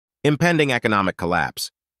Impending economic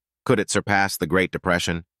collapse. Could it surpass the Great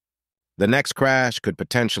Depression? The next crash could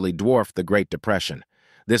potentially dwarf the Great Depression.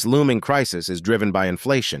 This looming crisis is driven by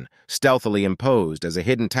inflation, stealthily imposed as a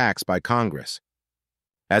hidden tax by Congress.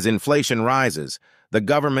 As inflation rises, the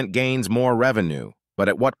government gains more revenue, but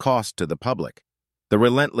at what cost to the public? The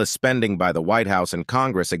relentless spending by the White House and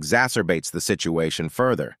Congress exacerbates the situation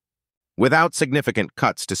further. Without significant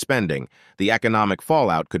cuts to spending, the economic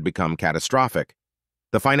fallout could become catastrophic.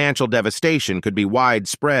 The financial devastation could be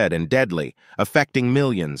widespread and deadly, affecting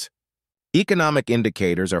millions. Economic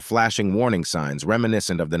indicators are flashing warning signs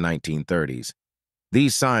reminiscent of the 1930s.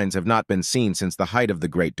 These signs have not been seen since the height of the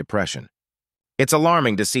Great Depression. It's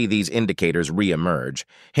alarming to see these indicators re-emerge,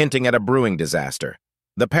 hinting at a brewing disaster.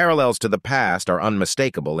 The parallels to the past are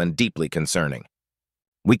unmistakable and deeply concerning.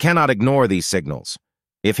 We cannot ignore these signals.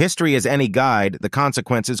 If history is any guide, the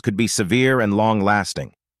consequences could be severe and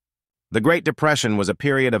long-lasting. The Great Depression was a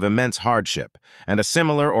period of immense hardship, and a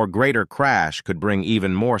similar or greater crash could bring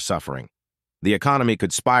even more suffering. The economy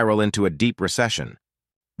could spiral into a deep recession.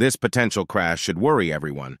 This potential crash should worry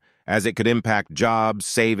everyone, as it could impact jobs,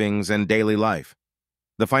 savings, and daily life.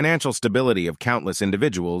 The financial stability of countless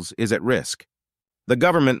individuals is at risk. The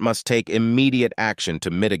government must take immediate action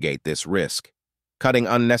to mitigate this risk. Cutting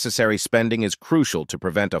unnecessary spending is crucial to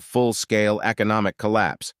prevent a full-scale economic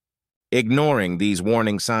collapse. Ignoring these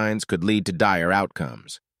warning signs could lead to dire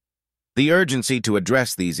outcomes. The urgency to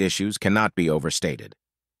address these issues cannot be overstated.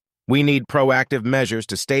 We need proactive measures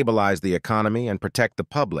to stabilize the economy and protect the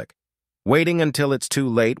public. Waiting until it's too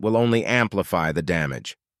late will only amplify the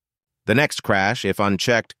damage. The next crash, if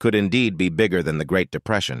unchecked, could indeed be bigger than the Great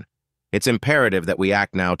Depression. It's imperative that we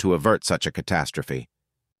act now to avert such a catastrophe.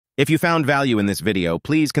 If you found value in this video,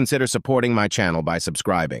 please consider supporting my channel by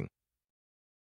subscribing.